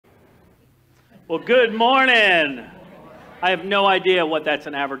Well, good morning. I have no idea what that's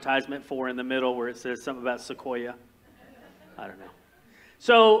an advertisement for in the middle where it says something about Sequoia. I don't know.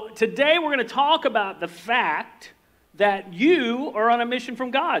 So today we're going to talk about the fact that you are on a mission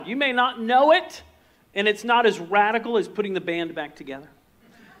from God. You may not know it, and it's not as radical as putting the band back together.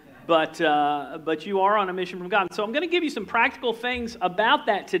 But you are on a mission from God. So I'm going to give you some practical things about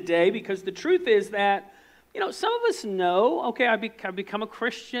that today, because the truth is that, some of us know, okay, I've become a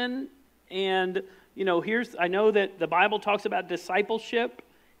Christian, and, I know that the Bible talks about discipleship,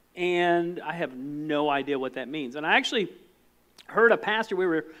 and I have no idea what that means. And I actually heard a pastor, we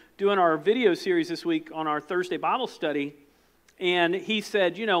were doing our video series this week on our Thursday Bible study, and he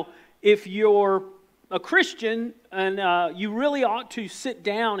said, if you're a Christian and you really ought to sit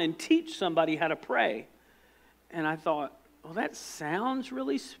down and teach somebody how to pray. And I thought, well, that sounds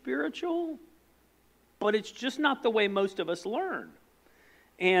really spiritual, but it's just not the way most of us learn.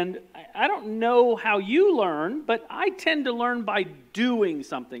 And I don't know how you learn, but I tend to learn by doing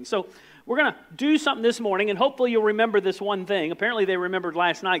something. So we're going to do something this morning, and hopefully you'll remember this one thing. Apparently they remembered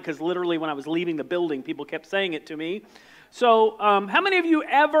last night, because literally when I was leaving the building, people kept saying it to me. So how many of you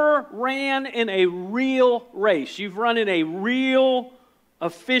ever ran in a real race? You've run in a real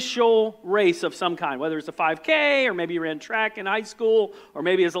official race of some kind, whether it's a 5K, or maybe you ran track in high school, or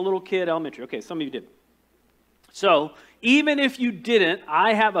maybe as a little kid, elementary. Okay, some of you did. So even if you didn't,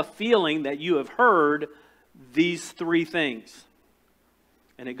 I have a feeling that you have heard these three things.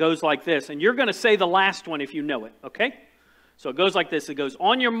 And it goes like this. And you're going to say the last one if you know it, okay? So it goes like this. It goes,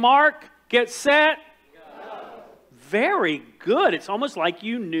 on your mark, get set. Go. Very good. It's almost like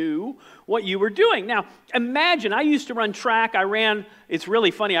you knew what you were doing. Now, imagine, I used to run track. It's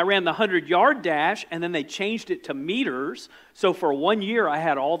really funny, I ran the 100-yard dash, and then they changed it to meters. So for 1 year, I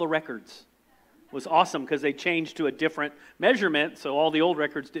had all the records. It was awesome because they changed to a different measurement, so all the old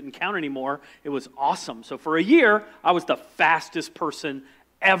records didn't count anymore. It was awesome. So for a year, I was the fastest person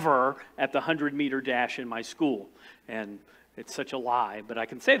ever at the 100-meter dash in my school. And it's such a lie, but I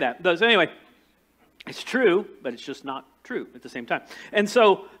can say that. So anyway, it's true, but it's just not true at the same time. And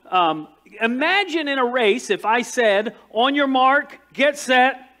so imagine in a race if I said, on your mark, get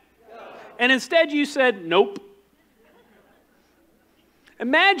set, and instead you said, nope.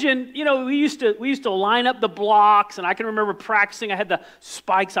 Imagine, we used to line up the blocks, and I can remember practicing. I had the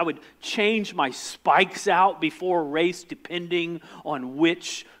spikes. I would change my spikes out before a race depending on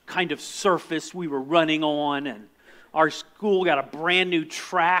which kind of surface we were running on. And our school got a brand new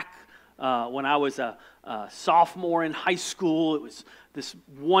track when I was a sophomore in high school. It was this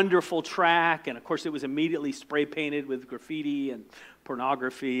wonderful track, and of course it was immediately spray painted with graffiti and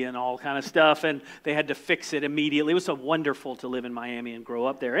pornography and all kind of stuff, and they had to fix it immediately. It was so wonderful to live in Miami and grow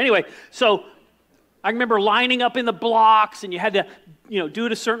up there. Anyway, so I remember lining up in the blocks, and you had to, do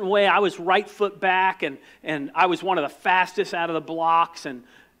it a certain way. I was right foot back, and I was one of the fastest out of the blocks. And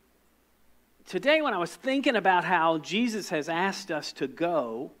today, when I was thinking about how Jesus has asked us to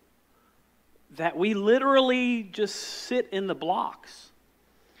go, that we literally just sit in the blocks.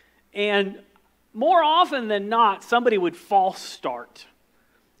 And more often than not, somebody would false start.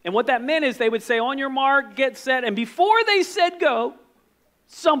 And what that meant is they would say, on your mark, get set. And before they said go,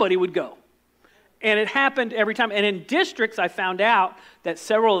 somebody would go. And it happened every time. And in districts, I found out that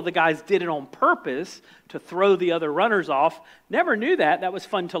several of the guys did it on purpose to throw the other runners off. Never knew that. That was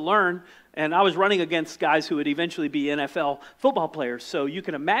fun to learn. And I was running against guys who would eventually be NFL football players. So you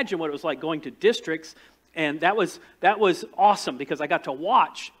can imagine what it was like going to districts. And that was awesome because I got to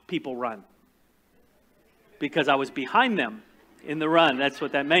watch people run, because I was behind them in the run. That's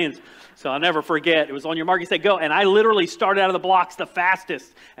what that means. So I'll never forget. It was on your mark, you say go. And I literally started out of the blocks the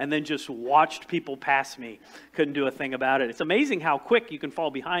fastest and then just watched people pass me. Couldn't do a thing about it. It's amazing how quick you can fall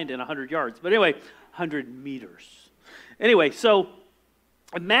behind in 100 yards. But anyway, 100 meters. Anyway, so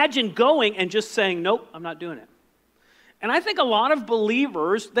imagine going and just saying, nope, I'm not doing it. And I think a lot of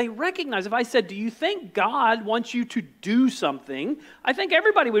believers, they recognize, if I said, do you think God wants you to do something? I think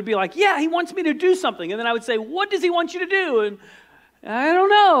everybody would be like, yeah, he wants me to do something. And then I would say, what does he want you to do? And I don't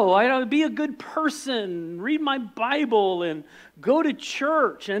know. I don't be a good person, read my Bible, and go to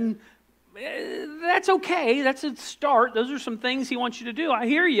church. And that's okay. That's a start. Those are some things he wants you to do. I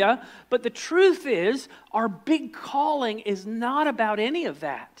hear you. But the truth is, our big calling is not about any of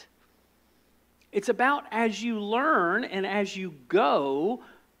that. It's about, as you learn and as you go,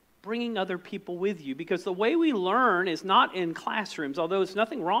 bringing other people with you. Because the way we learn is not in classrooms, although there's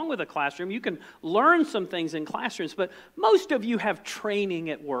nothing wrong with a classroom. You can learn some things in classrooms, but most of you have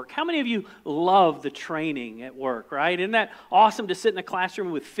training at work. How many of you love the training at work, right? Isn't that awesome to sit in a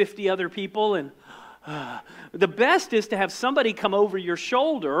classroom with 50 other people and The best is to have somebody come over your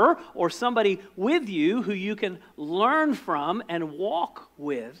shoulder or somebody with you who you can learn from and walk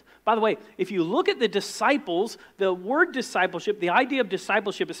with. By the way, if you look at the disciples, the word discipleship, the idea of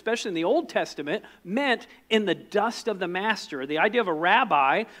discipleship, especially in the Old Testament, meant in the dust of the master. The idea of a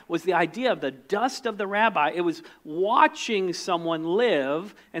rabbi was the idea of the dust of the rabbi. It was watching someone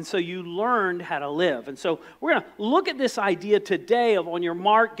live, and so you learned how to live. And so we're going to look at this idea today of on your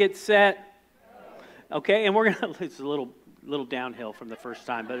mark, get set. Okay, and we're going to, it's a little downhill from the first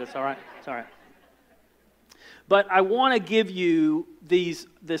time, but it's all right. It's all right. But I want to give you this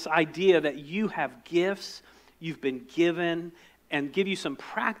idea that you have gifts, you've been given, and give you some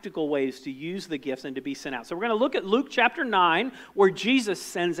practical ways to use the gifts and to be sent out. So we're going to look at Luke chapter 9, where Jesus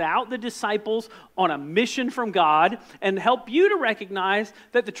sends out the disciples on a mission from God and help you to recognize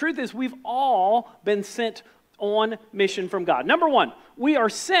that the truth is we've all been sent on mission from God. Number one, we are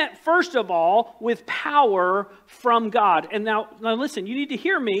sent, first of all, with power from God. And now listen, you need to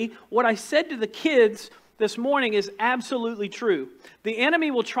hear me. What I said to the kids this morning is absolutely true. The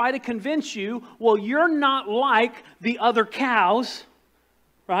enemy will try to convince you, well, you're not like the other cows,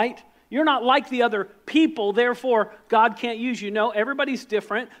 right? You're not like the other people, therefore God can't use you. No, everybody's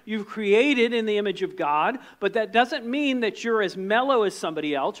different. You've created in the image of God, but that doesn't mean that you're as mellow as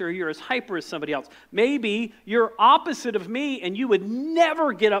somebody else or you're as hyper as somebody else. Maybe you're opposite of me and you would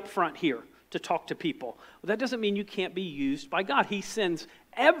never get up front here to talk to people. Well, that doesn't mean you can't be used by God. He sends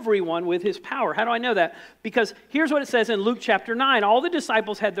everyone with his power. How do I know that? Because here's what it says in Luke chapter 9. All the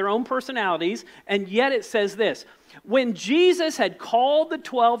disciples had their own personalities, and yet it says this. When Jesus had called the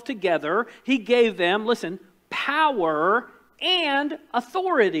 12 together, he gave them, listen, power and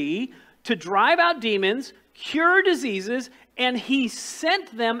authority to drive out demons, cure diseases, and he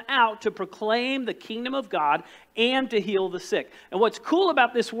sent them out to proclaim the kingdom of God and to heal the sick. And what's cool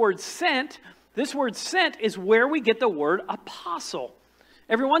about this word sent is where we get the word apostle.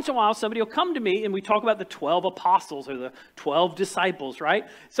 Every once in a while, somebody will come to me, and we talk about the 12 apostles or the 12 disciples, right?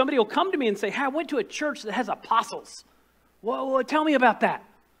 Somebody will come to me and say, hey, I went to a church that has apostles. Well, tell me about that.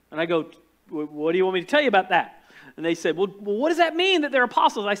 And I go, what do you want me to tell you about that? And they said, well, what does that mean that they're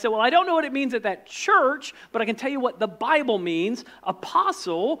apostles? I said, well, I don't know what it means at that church, but I can tell you what the Bible means.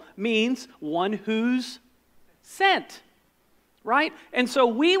 Apostle means one who's sent. Right? And so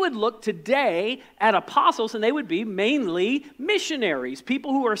we would look today at apostles, and they would be mainly missionaries,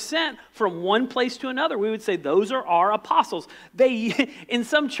 people who are sent from one place to another. We would say those are our apostles. In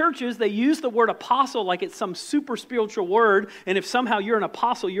some churches, they use the word apostle like it's some super spiritual word, and if somehow you're an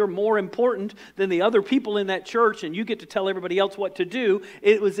apostle, you're more important than the other people in that church, and you get to tell everybody else what to do.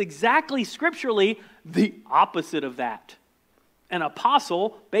 It was exactly scripturally the opposite of that. An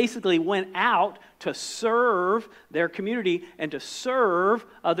apostle basically went out to serve their community and to serve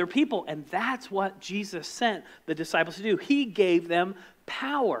other people. And that's what Jesus sent the disciples to do. He gave them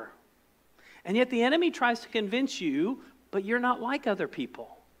power. And yet the enemy tries to convince you, but you're not like other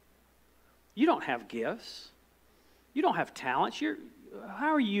people. You don't have gifts. You don't have talents. How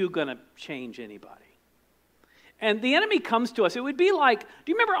are you going to change anybody? And the enemy comes to us. It would be like, do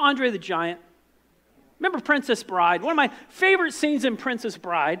you remember Andre the Giant? Remember Princess Bride? One of my favorite scenes in Princess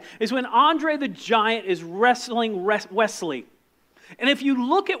Bride is when Andre the Giant is wrestling Wesley. And if you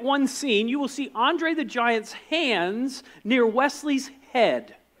look at one scene, you will see Andre the Giant's hands near Wesley's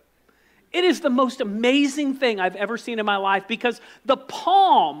head. It is the most amazing thing I've ever seen in my life because the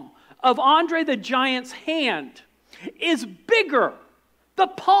palm of Andre the Giant's hand is bigger. The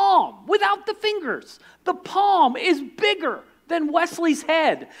palm, without the fingers, the palm is bigger than Wesley's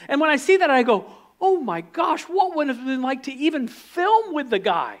head. And when I see that, I go, oh my gosh, what would it have been like to even film with the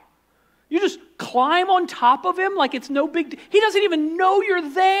guy? You just climb on top of him like it's no big deal. He doesn't even know you're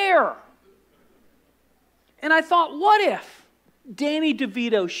there. And I thought, what if Danny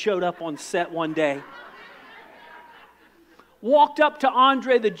DeVito showed up on set one day, walked up to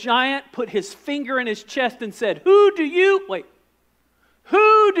Andre the Giant, put his finger in his chest and said, who do you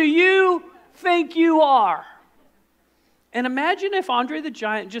think you are? And imagine if Andre the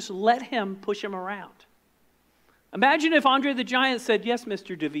Giant just let him push him around. Imagine if Andre the Giant said, yes,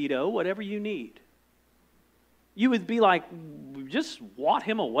 Mr. DeVito, whatever you need. You would be like, just wot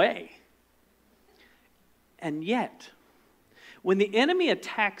him away. And yet, when the enemy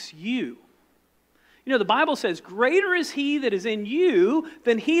attacks you, you know, the Bible says, greater is he that is in you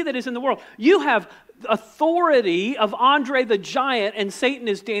than he that is in the world. You have authority of Andre the Giant, and Satan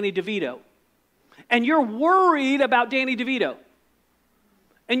is Danny DeVito. And you're worried about Danny DeVito.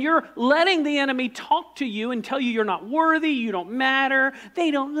 And you're letting the enemy talk to you and tell you you're not worthy, you don't matter, they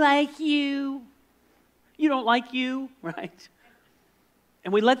don't like you. You don't like you, right?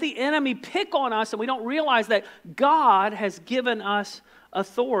 And we let the enemy pick on us, and we don't realize that God has given us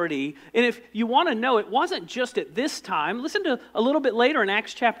authority. And if you want to know, it wasn't just at this time. Listen to a little bit later in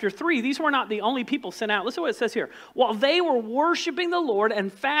Acts chapter 3. These were not the only people sent out. Listen to what it says here. While they were worshiping the Lord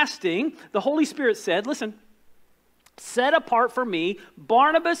and fasting, the Holy Spirit said, listen, set apart for me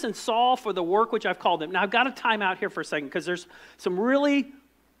Barnabas and Saul for the work which I've called them. Now, I've got to time out here for a second because there's some really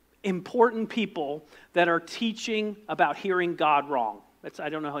important people that are teaching about hearing God wrong. I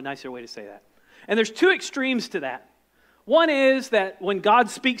don't know a nicer way to say that. And there's two extremes to that. One is that when God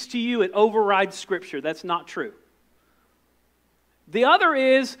speaks to you, it overrides Scripture. That's not true. The other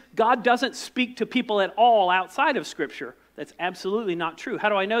is God doesn't speak to people at all outside of Scripture. That's absolutely not true. How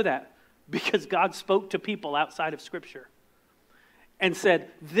do I know that? Because God spoke to people outside of Scripture and said,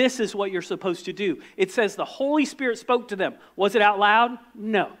 this is what you're supposed to do. It says the Holy Spirit spoke to them. Was it out loud?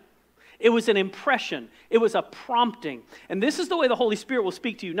 No. It was an impression. It was a prompting. And this is the way the Holy Spirit will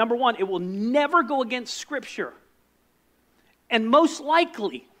speak to you. Number one, it will never go against Scripture. And most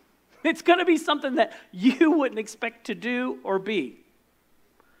likely, it's going to be something that you wouldn't expect to do or be.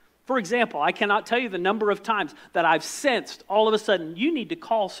 For example, I cannot tell you the number of times that I've sensed all of a sudden, you need to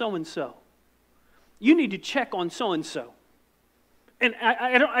call so-and-so. You need to check on so-and-so. And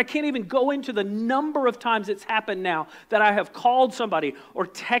I can't even go into the number of times it's happened now that I have called somebody or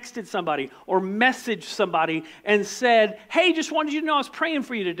texted somebody or messaged somebody and said, hey, just wanted you to know I was praying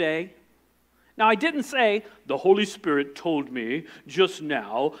for you today. Now, I didn't say, the Holy Spirit told me just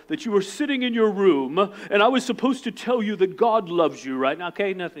now that you were sitting in your room and I was supposed to tell you that God loves you right now.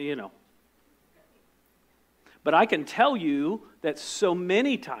 Okay, nothing, you know. But I can tell you that so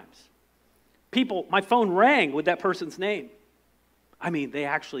many times, my phone rang with that person's name. I mean, they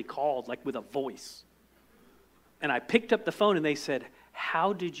actually called like with a voice. And I picked up the phone and they said,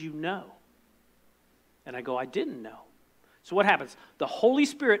 how did you know? And I go, I didn't know. So what happens? The Holy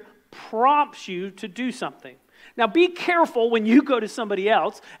Spirit prompts you to do something. Now be careful when you go to somebody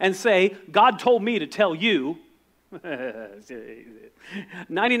else and say, God told me to tell you.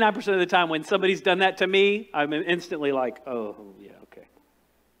 99% of the time when somebody's done that to me, I'm instantly like, oh, yeah, okay.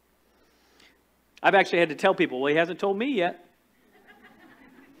 I've actually had to tell people, well, he hasn't told me yet.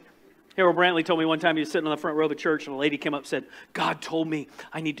 Harold Brantley told me one time he was sitting on the front row of a church and a lady came up and said, God told me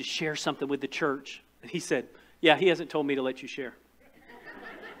I need to share something with the church. And he said, yeah, he hasn't told me to let you share.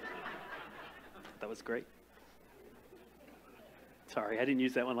 That was great. Sorry, I didn't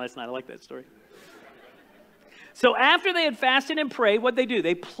use that one last night. I like that story. So after they had fasted and prayed, what'd they do?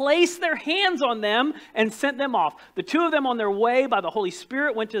 They placed their hands on them and sent them off. The two of them on their way by the Holy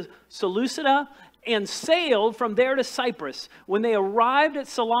Spirit went to Seleucia and sailed from there to Cyprus. When they arrived at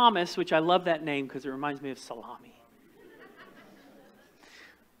Salamis, which I love that name because it reminds me of salami,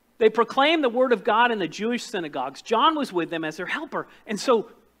 they proclaimed the word of God in the Jewish synagogues. John was with them as their helper. And so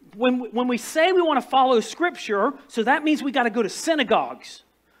when we say we want to follow Scripture, so that means we got to go to synagogues.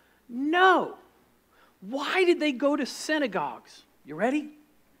 No. Why did they go to synagogues? You ready?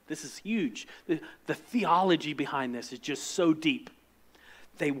 This is huge. The theology behind this is just so deep.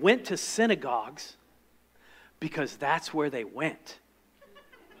 They went to synagogues because that's where they went.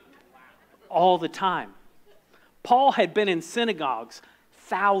 All the time. Paul had been in synagogues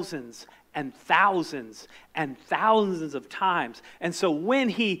thousands and thousands and thousands of times. And so when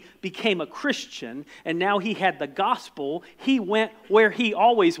he became a Christian and now he had the gospel, he went where he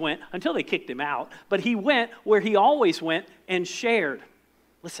always went until they kicked him out. But he went where he always went and shared.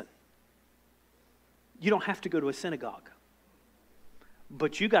 Listen, you don't have to go to a synagogue,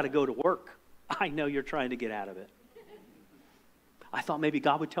 but you got to go to work. I know you're trying to get out of it. I thought maybe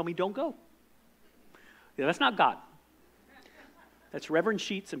God would tell me don't go. Yeah, that's not God. That's Reverend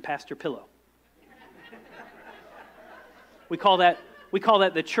Sheets and Pastor Pillow. We call that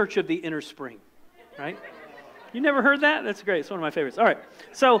the Church of the Inner Spring, right? You never heard that? That's great. It's one of my favorites. All right.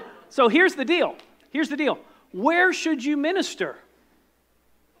 So here's the deal. Here's the deal. Where should you minister?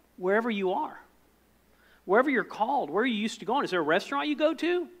 Wherever you are. Wherever you're called. Where are you used to going? Is there a restaurant you go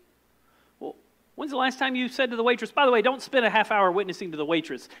to? Well, when's the last time you said to the waitress, by the way, don't spend a half hour witnessing to the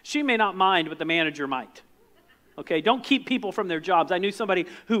waitress. She may not mind, but the manager might. Okay, don't keep people from their jobs. I knew somebody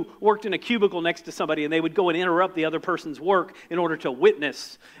who worked in a cubicle next to somebody, and they would go and interrupt the other person's work in order to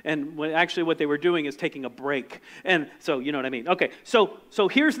witness. And actually what they were doing is taking a break. And so, you know what I mean? Okay, so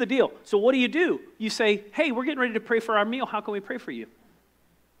here's the deal. So what do? You say, hey, we're getting ready to pray for our meal. How can we pray for you?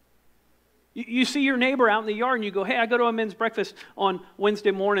 You see your neighbor out in the yard, and you go, hey, I go to a men's breakfast on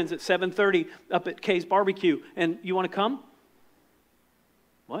Wednesday mornings at 7:30 up at Kay's Barbecue, and you want to come?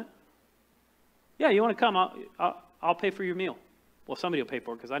 What? Yeah, you want to come? I'll pay for your meal. Well, somebody will pay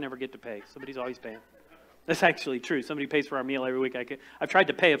for it because I never get to pay. Somebody's always paying. That's actually true. Somebody pays for our meal every week. I've tried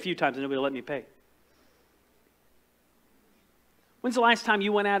to pay a few times and nobody will let me pay. When's the last time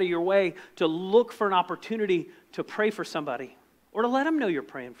you went out of your way to look for an opportunity to pray for somebody or to let them know you're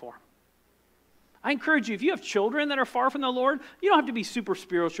praying for them? I encourage you, if you have children that are far from the Lord, you don't have to be super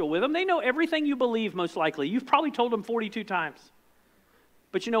spiritual with them. They know everything you believe, most likely. You've probably told them 42 times.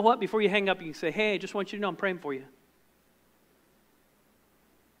 But you know what? Before you hang up, you can say, hey, I just want you to know I'm praying for you.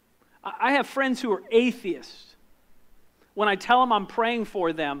 I have friends who are atheists. When I tell them I'm praying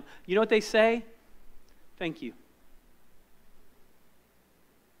for them, you know what they say? Thank you.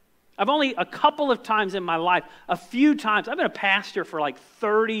 I've only a couple of times in my life, a few times, I've been a pastor for like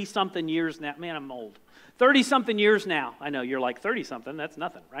 30-something years now. Man, I'm old. 30-something years now. I know, you're like 30-something, that's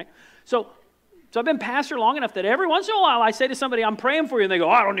nothing, right? So I've been pastor long enough that every once in a while I say to somebody, I'm praying for you, and they go,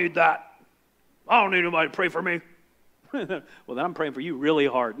 I don't need that. I don't need anybody to pray for me. Well, then I'm praying for you really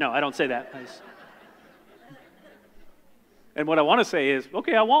hard. No, I don't say that. And what I want to say is,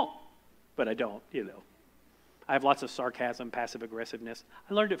 okay, I won't, but I don't, you know. I have lots of sarcasm, passive aggressiveness.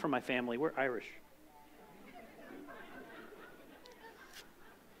 I learned it from my family. We're Irish.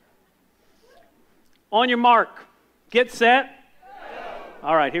 On your mark, get set.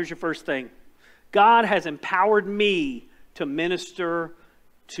 All right, here's your first thing. God has empowered me to minister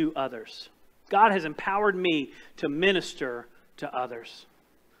to others. God has empowered me to minister to others.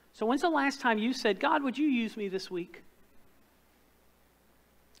 So when's the last time you said, God, would you use me this week?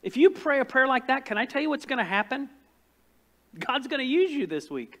 If you pray a prayer like that, can I tell you what's going to happen? God's going to use you this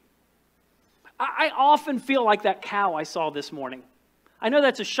week. I often feel like that cow I saw this morning. I know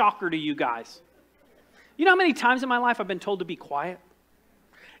that's a shocker to you guys. You know how many times in my life I've been told to be quiet?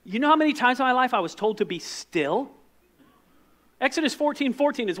 You know how many times in my life I was told to be still? Exodus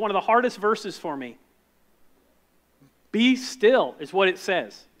 14:14 is one of the hardest verses for me. Be still is what it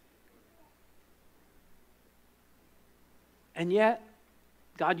says. And yet,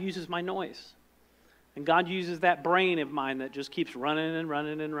 God uses my noise. And God uses that brain of mine that just keeps running and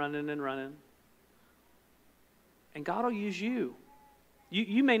running and running and running. And God will use you.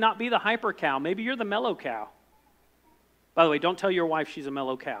 You may not be the hyper cow. Maybe you're the mellow cow. By the way, don't tell your wife she's a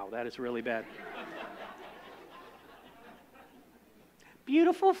mellow cow. That is really bad.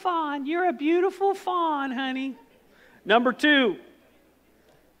 Beautiful fawn. You're a beautiful fawn, honey. Number 2.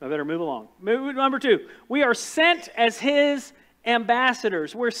 I better move along. Number 2. We are sent as His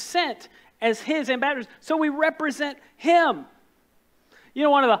ambassadors. We're sent as His ambassadors. So we represent Him. You know,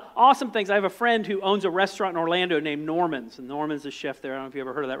 one of the awesome things, I have a friend who owns a restaurant in Orlando named Norman's. And Norman's the chef there. I don't know if you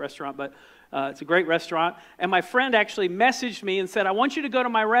ever heard of that restaurant, but it's a great restaurant. And my friend actually messaged me and said, I want you to go to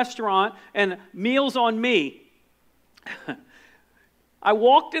my restaurant and meals on me. I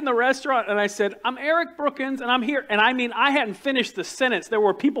walked in the restaurant and I said, I'm Eric Brookins and I'm here. And I mean, I hadn't finished the sentence. There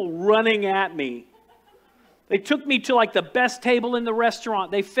were people running at me. They took me to like the best table in the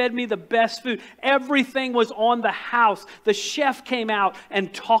restaurant. They fed me the best food. Everything was on the house. The chef came out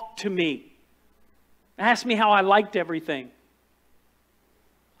and talked to me. Asked me how I liked everything.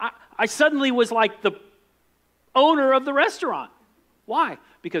 I suddenly was like the owner of the restaurant. Why?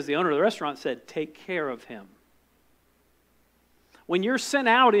 Because the owner of the restaurant said, take care of him. When you're sent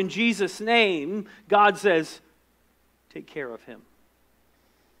out in Jesus' name, God says, take care of him.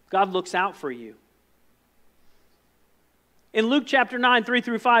 God looks out for you. In Luke chapter 9,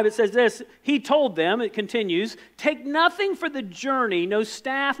 3-5, it says this, He told them, it continues, take nothing for the journey, no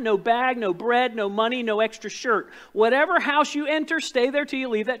staff, no bag, no bread, no money, no extra shirt. Whatever house you enter, stay there till you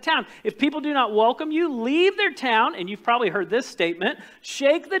leave that town. If people do not welcome you, leave their town, and you've probably heard this statement,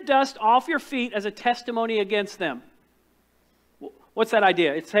 shake the dust off your feet as a testimony against them. What's that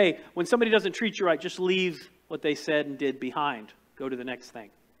idea? It's, hey, when somebody doesn't treat you right, just leave what they said and did behind. Go to the next thing.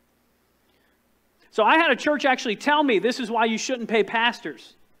 So I had a church actually tell me this is why you shouldn't pay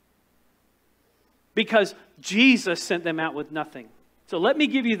pastors. Because Jesus sent them out with nothing. So let me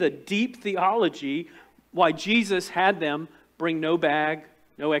give you the deep theology why Jesus had them bring no bag,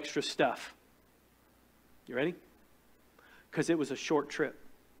 no extra stuff. You ready? Because it was a short trip.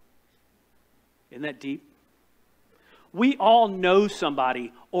 Isn't that deep? We all know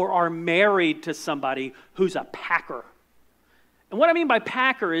somebody or are married to somebody who's a packer. And what I mean by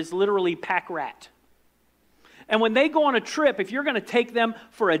packer is literally pack rat. And when they go on a trip, if you're going to take them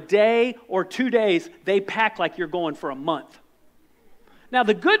for a day or 2 days, they pack like you're going for a month. Now,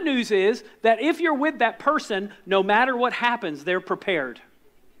 the good news is that if you're with that person, no matter what happens, they're prepared.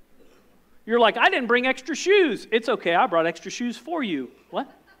 You're like, I didn't bring extra shoes. It's okay, I brought extra shoes for you. What?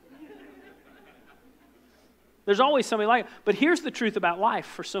 There's always somebody like it. But here's the truth about life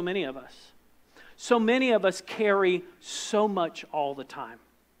for so many of us. So many of us carry so much all the time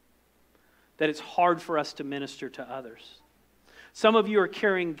that it's hard for us to minister to others. Some of you are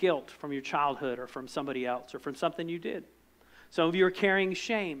carrying guilt from your childhood or from somebody else or from something you did. Some of you are carrying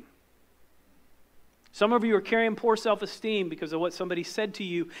shame. Some of you are carrying poor self-esteem because of what somebody said to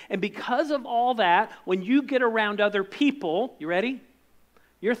you. And because of all that, when you get around other people, you ready?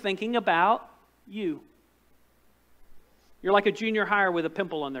 You're thinking about you. You're like a junior higher with a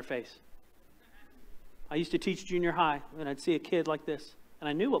pimple on their face. I used to teach junior high, and I'd see a kid like this, and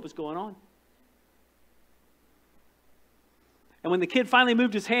I knew what was going on. And when the kid finally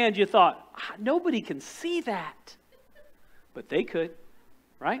moved his hand, you thought, nobody can see that. But they could,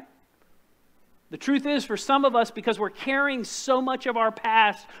 right? The truth is, for some of us, because we're carrying so much of our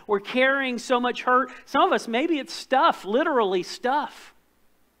past, we're carrying so much hurt, some of us, maybe it's stuff, literally stuff,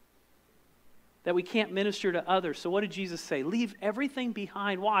 that we can't minister to others. So what did Jesus say? Leave everything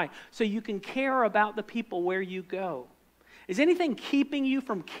behind. Why? So you can care about the people where you go. Is anything keeping you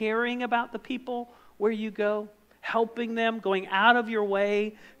from caring about the people where you go? Helping them, going out of your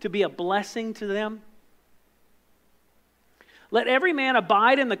way to be a blessing to them? Let every man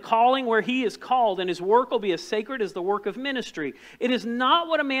abide in the calling where he is called, and his work will be as sacred as the work of ministry. It is not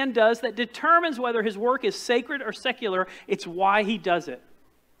what a man does that determines whether his work is sacred or secular. It's why he does it.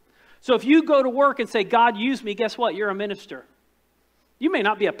 So if you go to work and say, God, use me, guess what? You're a minister. You may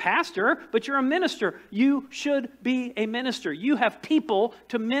not be a pastor, but you're a minister. You should be a minister. You have people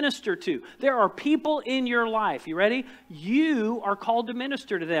to minister to. There are people in your life. You ready? You are called to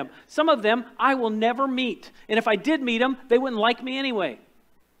minister to them. Some of them I will never meet. And if I did meet them, they wouldn't like me anyway.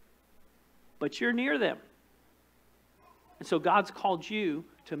 But you're near them. And so God's called you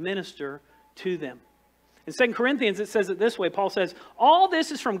to minister to them. In 2 Corinthians, it says it this way. Paul says, all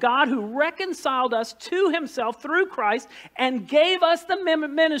this is from God who reconciled us to himself through Christ and gave us the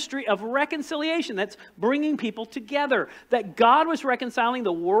ministry of reconciliation. That's bringing people together. That God was reconciling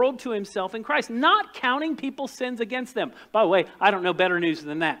the world to himself in Christ, not counting people's sins against them. By the way, I don't know better news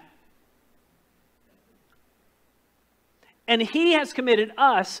than that. And he has committed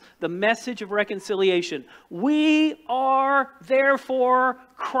us the message of reconciliation. We are therefore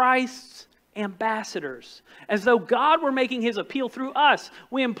Christ's ambassadors. As though God were making his appeal through us,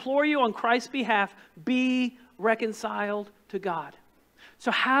 we implore you on Christ's behalf, be reconciled to God.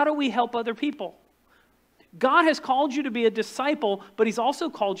 So how do we help other people? God has called you to be a disciple, but he's also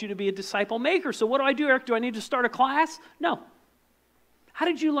called you to be a disciple maker. So what do I do, Eric? Do I need to start a class? No. How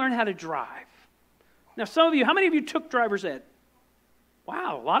did you learn how to drive? Now, some of you, how many of you took driver's ed?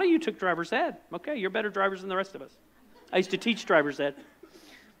 Wow, a lot of you took driver's ed. Okay, you're better drivers than the rest of us. I used to teach driver's ed.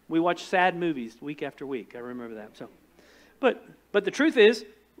 We watch sad movies week after week. I remember that. So, but the truth is,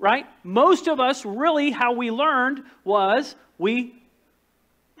 right? Most of us really, how we learned was we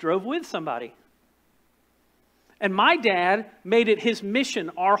drove with somebody. And my dad made it his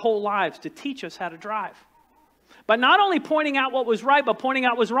mission our whole lives to teach us how to drive. But not only pointing out what was right, but pointing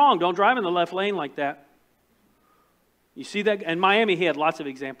out what was wrong. Don't drive in the left lane like that. You see that? In Miami, he had lots of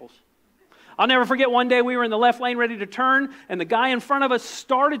examples. I'll never forget one day we were in the left lane ready to turn, and the guy in front of us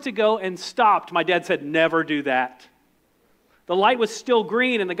started to go and stopped. My dad said, never do that. The light was still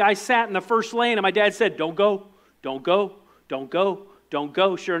green, and the guy sat in the first lane, and my dad said, don't go, don't go, don't go, don't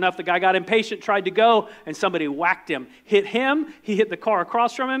go. Sure enough, the guy got impatient, tried to go, and somebody whacked him. Hit him, he hit the car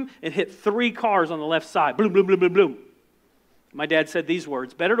across from him, and hit 3 cars on the left side. Bloom, bloom, bloom, bloom, bloom. My dad said these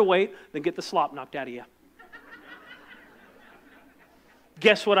words, better to wait than get the slop knocked out of you.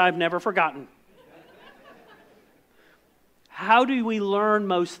 Guess what I've never forgotten? How do we learn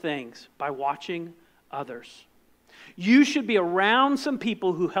most things? By watching others. You should be around some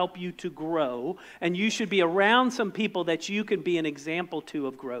people who help you to grow, and you should be around some people that you can be an example to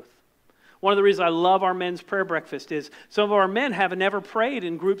of growth. One of the reasons I love our men's prayer breakfast is some of our men have never prayed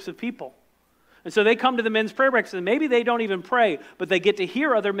in groups of people. And so they come to the men's prayer breakfast, and maybe they don't even pray, but they get to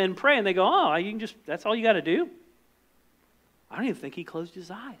hear other men pray, and they go, oh, you can just, that's all you got to do? I don't even think he closed his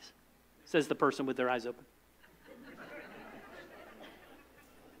eyes, says the person with their eyes open.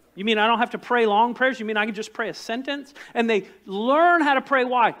 You mean I don't have to pray long prayers? You mean I can just pray a sentence? And they learn how to pray.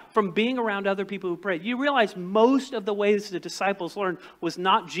 Why? From being around other people who pray. You realize most of the ways the disciples learned was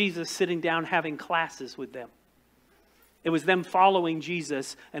not Jesus sitting down having classes with them. It was them following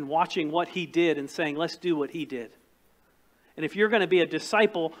Jesus and watching what he did and saying, let's do what he did. And if you're going to be a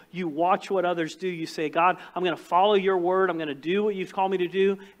disciple, you watch what others do. You say, God, I'm going to follow your word. I'm going to do what you've called me to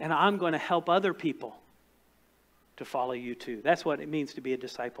do. And I'm going to help other people to follow you too. That's what it means to be a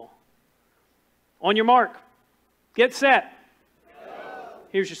disciple. On your mark. Get set.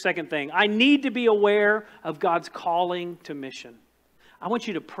 Here's your second thing. I need to be aware of God's calling to mission. I want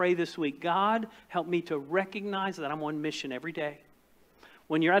you to pray this week. God, help me to recognize that I'm on mission every day.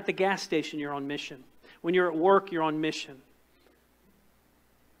 When you're at the gas station, you're on mission. When you're at work, you're on mission.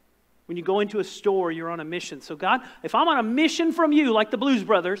 When you go into a store, you're on a mission. So God, if I'm on a mission from you, like the Blues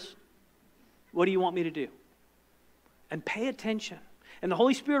Brothers, what do you want me to do? And pay attention. And the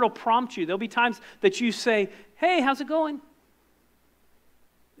Holy Spirit will prompt you. There'll be times that you say, hey, how's it going?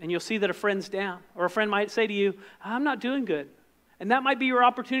 And you'll see that a friend's down. Or a friend might say to you, I'm not doing good. And that might be your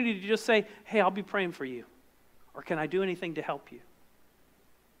opportunity to just say, hey, I'll be praying for you. Or can I do anything to help you?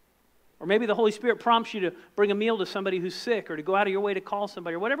 Or maybe the Holy Spirit prompts you to bring a meal to somebody who's sick or to go out of your way to call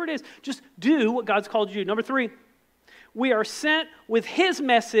somebody or whatever it is. Just do what God's called you to do. Number 3, we are sent with His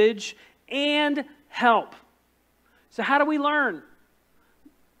message and help. So how do we learn?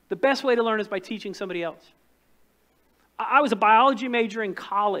 The best way to learn is by teaching somebody else. I was a biology major in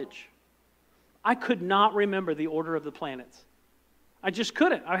college. I could not remember the order of the planets. I just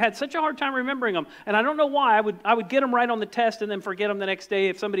couldn't. I had such a hard time remembering them. And I don't know why. I would get them right on the test and then forget them the next day.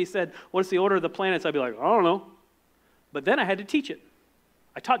 If somebody said, what's the order of the planets? I'd be like, I don't know. But then I had to teach it.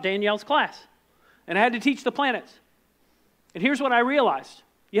 I taught Danielle's class. And I had to teach the planets. And here's what I realized.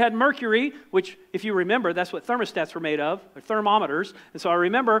 You had Mercury, which, if you remember, that's what thermostats were made of, or thermometers. And so I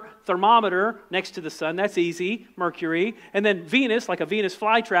remember thermometer next to the sun, that's easy, Mercury. And then Venus, like a Venus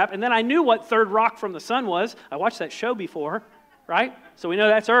flytrap. And then I knew what third rock from the sun was. I watched that show before, right? So we know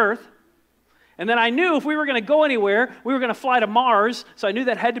that's Earth. And then I knew if we were going to go anywhere, we were going to fly to Mars. So I knew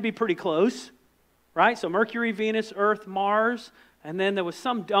that had to be pretty close, right? So Mercury, Venus, Earth, Mars. And then there was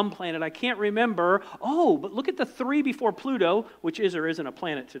some dumb planet, I can't remember. Oh, but look at the 3 before Pluto, which is or isn't a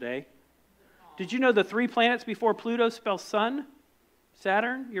planet today. Did you know the 3 planets before Pluto spell sun?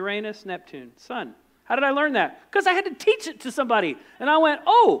 Saturn, Uranus, Neptune. Sun. How did I learn that? Because I had to teach it to somebody. And I went,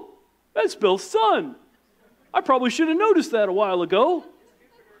 oh, that spells sun. I probably should have noticed that a while ago.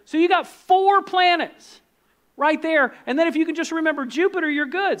 So you got 4 planets right there. And then if you can just remember Jupiter, you're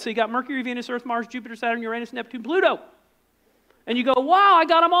good. So you got Mercury, Venus, Earth, Mars, Jupiter, Saturn, Uranus, Neptune, Pluto. And you go, wow, I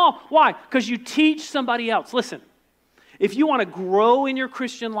got them all. Why? Because you teach somebody else. Listen, if you want to grow in your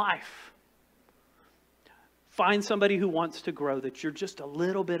Christian life, find somebody who wants to grow that you're just a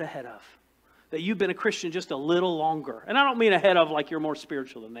little bit ahead of, that you've been a Christian just a little longer. And I don't mean ahead of like you're more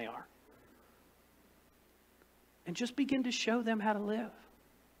spiritual than they are. And just begin to show them how to live.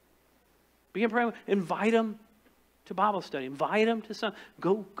 Begin praying. Invite them to Bible study. Invite them to some.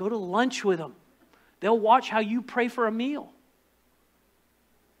 Go to lunch with them. They'll watch how you pray for a meal.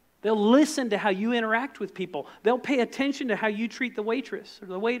 They'll listen to how you interact with people. They'll pay attention to how you treat the waitress or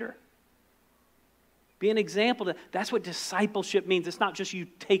the waiter. Be an example. That's what discipleship means. It's not just you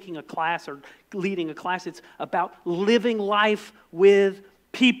taking a class or leading a class. It's about living life with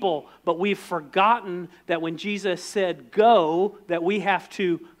people. But we've forgotten that when Jesus said go, that we have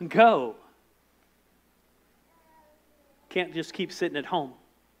to go. Can't just keep sitting at home.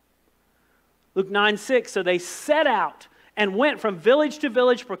 Luke 9:6, so they set out and went from village to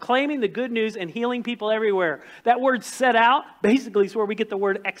village proclaiming the good news and healing people everywhere. That word set out basically is where we get the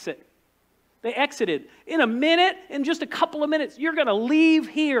word exit. They exited. In a minute, in just a couple of minutes, you're going to leave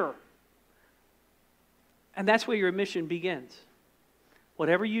here. And that's where your mission begins.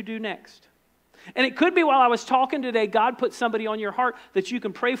 Whatever you do next. And it could be while I was talking today, God put somebody on your heart that you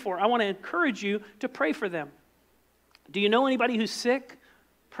can pray for. I want to encourage you to pray for them. Do you know anybody who's sick?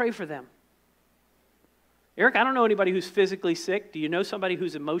 Pray for them. Eric, I don't know anybody who's physically sick. Do you know somebody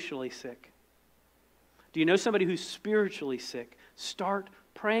who's emotionally sick? Do you know somebody who's spiritually sick? Start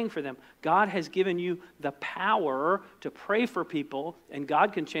praying for them. God has given you the power to pray for people, and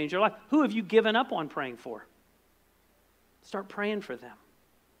God can change their life. Who have you given up on praying for? Start praying for them.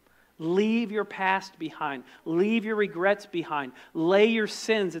 Leave your past behind. Leave your regrets behind. Lay your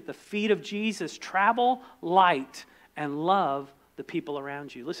sins at the feet of Jesus. Travel light and love the people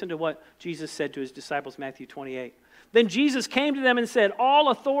around you. Listen to what Jesus said to his disciples, Matthew 28. Then Jesus came to them and said, all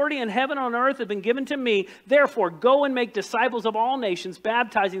authority in heaven and on earth have been given to me. Therefore, go and make disciples of all nations,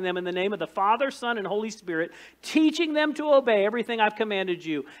 baptizing them in the name of the Father, Son, and Holy Spirit, teaching them to obey everything I've commanded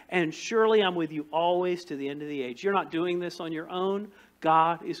you. And surely I'm with you always to the end of the age. You're not doing this on your own.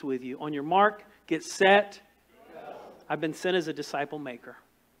 God is with you. On your mark, get set. I've been sent as a disciple maker.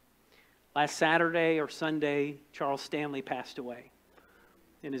 Last Saturday or Sunday, Charles Stanley passed away.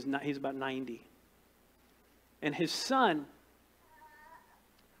 He's about 90. And his son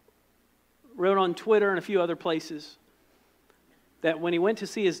wrote on Twitter and a few other places that when he went to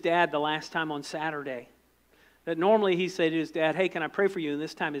see his dad the last time on Saturday, that normally he said to his dad, hey, can I pray for you? And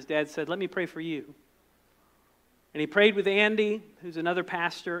this time his dad said, let me pray for you. And he prayed with Andy, who's another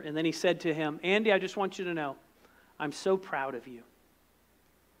pastor, and then he said to him, Andy, I just want you to know, I'm so proud of you.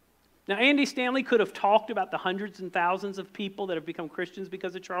 Now, Andy Stanley could have talked about the hundreds and thousands of people that have become Christians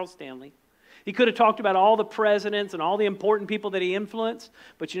because of Charles Stanley. He could have talked about all the presidents and all the important people that he influenced.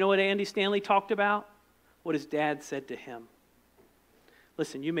 But you know what Andy Stanley talked about? What his dad said to him.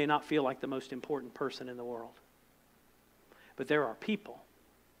 Listen, you may not feel like the most important person in the world. But there are people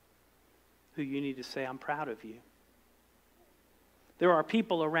who you need to say, I'm proud of you. There are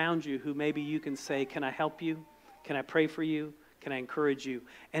people around you who maybe you can say, can I help you? Can I pray for you? Can I encourage you?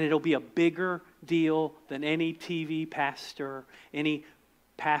 And it'll be a bigger deal than any TV pastor, any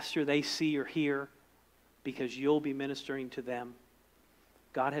pastor they see or hear, because you'll be ministering to them.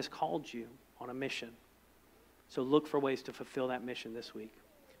 God has called you on a mission. So look for ways to fulfill that mission this week.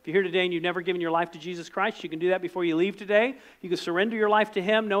 If you're here today and you've never given your life to Jesus Christ, you can do that before you leave today. You can surrender your life to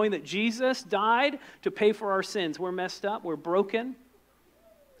Him, knowing that Jesus died to pay for our sins. We're messed up. We're broken.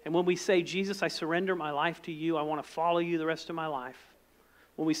 And when we say, Jesus, I surrender my life to you, I want to follow you the rest of my life.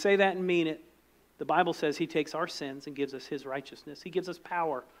 When we say that and mean it, the Bible says He takes our sins and gives us His righteousness. He gives us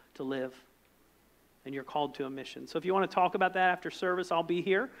power to live. And you're called to a mission. So if you want to talk about that after service, I'll be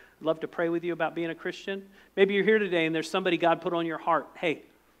here. I'd love to pray with you about being a Christian. Maybe you're here today and there's somebody God put on your heart. Hey,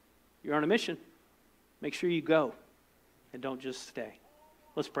 you're on a mission. Make sure you go and don't just stay.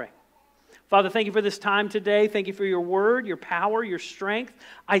 Let's pray. Father, thank you for this time today. Thank you for your word, your power, your strength.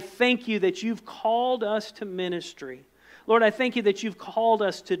 I thank you that you've called us to ministry. Lord, I thank you that you've called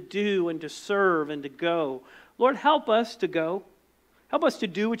us to do and to serve and to go. Lord, help us to go. Help us to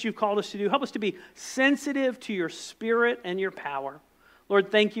do what you've called us to do. Help us to be sensitive to your Spirit and your power.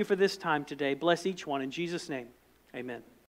 Lord, thank you for this time today. Bless each one. In Jesus' name, amen.